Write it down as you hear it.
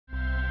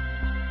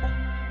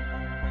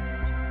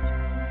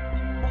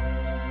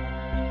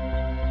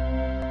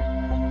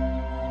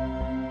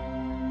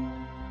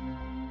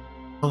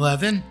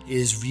11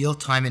 is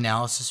real-time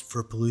analysis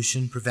for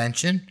pollution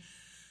prevention.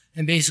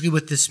 And basically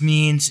what this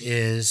means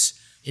is,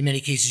 in many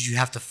cases, you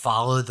have to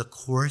follow the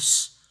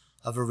course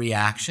of a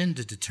reaction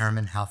to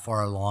determine how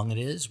far along it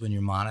is when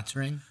you're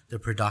monitoring the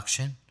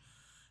production.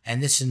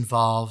 And this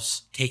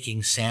involves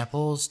taking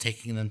samples,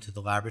 taking them to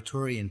the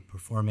laboratory and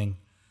performing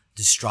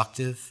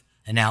destructive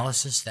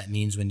analysis. That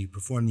means when you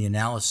perform the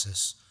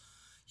analysis,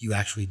 you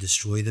actually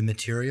destroy the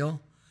material.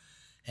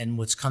 And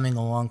what's coming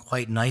along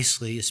quite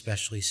nicely,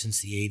 especially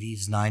since the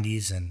 80s,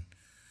 90s, and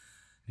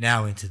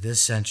now into this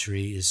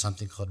century, is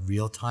something called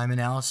real-time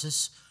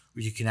analysis,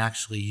 where you can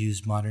actually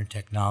use modern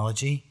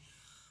technology.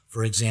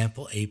 For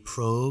example, a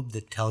probe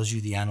that tells you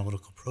the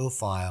analytical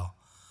profile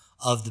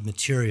of the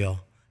material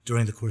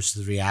during the course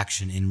of the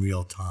reaction in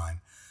real time.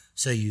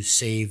 So you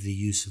save the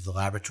use of the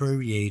laboratory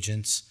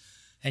reagents,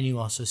 and you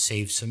also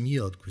save some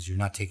yield because you're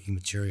not taking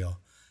material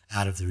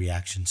out of the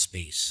reaction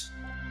space.